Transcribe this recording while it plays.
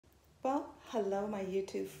Well, hello my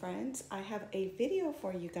YouTube friends. I have a video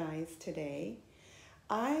for you guys today.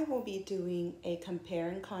 I will be doing a compare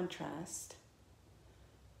and contrast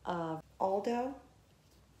of Aldo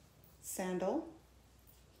sandal,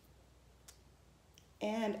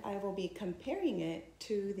 and I will be comparing it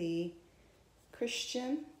to the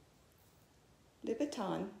Christian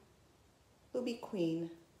Louboutin Loubi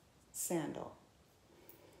sandal.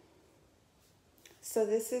 So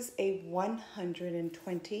this is a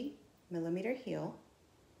 120 millimeter heel.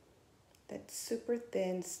 That's super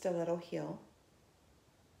thin stiletto heel.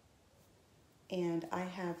 And I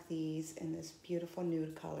have these in this beautiful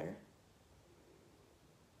nude color.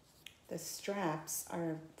 The straps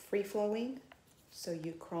are free-flowing, so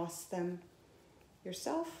you cross them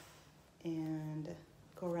yourself and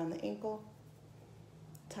go around the ankle,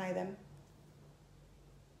 tie them.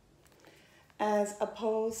 As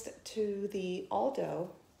opposed to the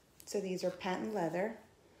Aldo, so these are patent leather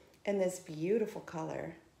in this beautiful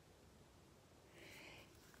color.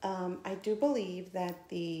 I do believe that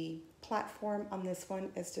the platform on this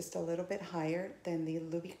one is just a little bit higher than the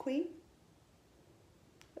Loubi, a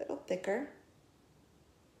little thicker.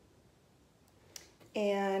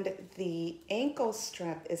 And the ankle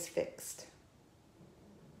strap is fixed.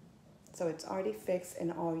 So it's already fixed,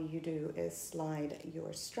 and all you do is slide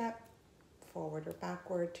your strap forward or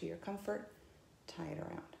backward to your comfort, tie it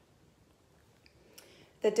around.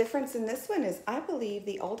 The difference in this one is I believe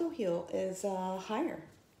the Aldo heel is higher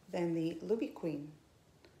than the Loubi.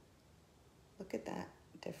 Look at that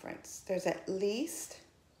difference. There's at least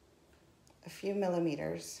a few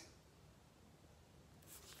millimeters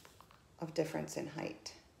of difference in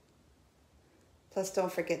height. Plus,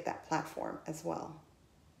 don't forget that platform as well.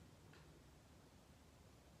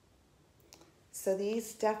 So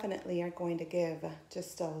these definitely are going to give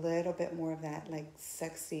just a little bit more of that like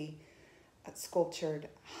sexy sculptured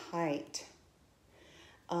height.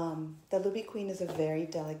 The Loubi is a very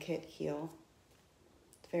delicate heel.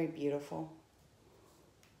 It's very beautiful.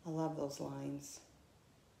 I love those lines.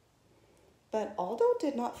 But Aldo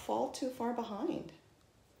did not fall too far behind.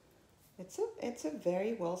 It's a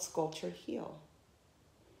very well sculptured heel.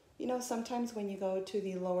 You know, sometimes when you go to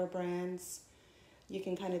the lower brands, you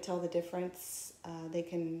can kind of tell the difference.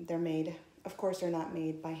 They're made, of course they're not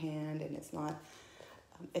made by hand, and it's not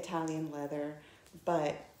Italian leather,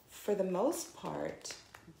 but for the most part,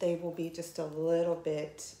 they will be just a little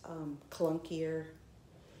bit clunkier,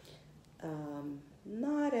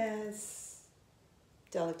 not as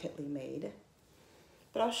delicately made.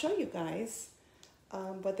 But I'll show you guys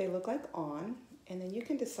what they look like on, and then you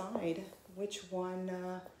can decide which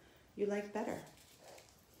one you like better.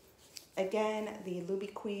 Again, the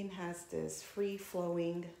Loubi has this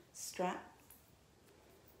free-flowing strap.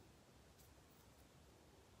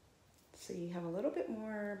 So you have a little bit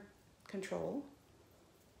more control.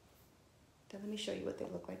 Then let me show you what they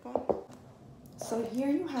look like on. So here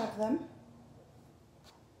you have them.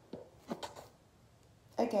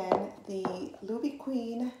 Again, the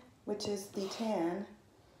Loubi, which is the tan,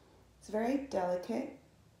 it's very delicate,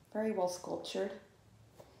 very well sculptured.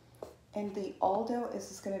 And the Aldo is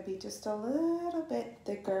just going to be just a little bit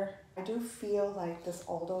thicker. I do feel like this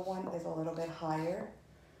Aldo one is a little bit higher.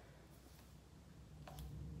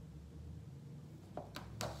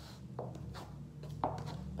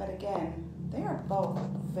 But again, they are both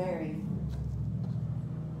very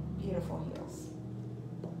beautiful heels.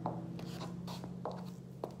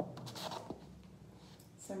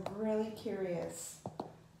 So I'm really curious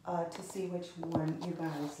to see which one you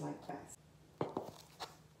guys like best.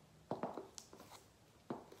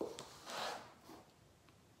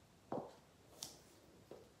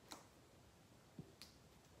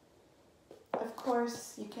 Of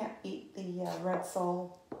course, you can't beat the red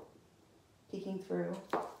sole peeking through.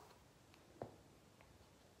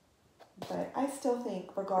 But I still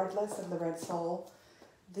think, regardless of the red sole,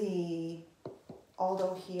 the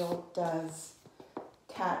Aldo heel does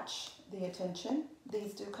catch the attention.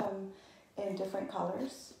 These do come in different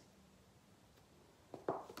colors.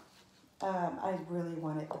 I really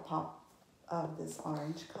wanted the pop of this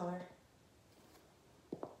orange color.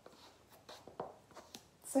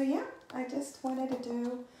 So yeah, I just wanted to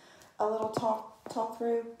do a little talk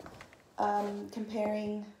through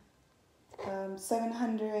comparing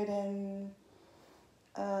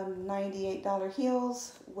 $798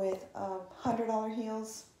 heels with $100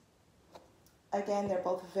 heels. Again, they're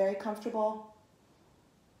both very comfortable.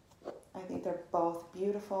 I think they're both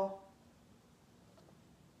beautiful.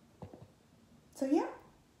 So yeah,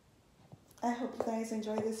 I hope you guys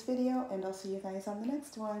enjoy this video, and I'll see you guys on the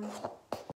next one.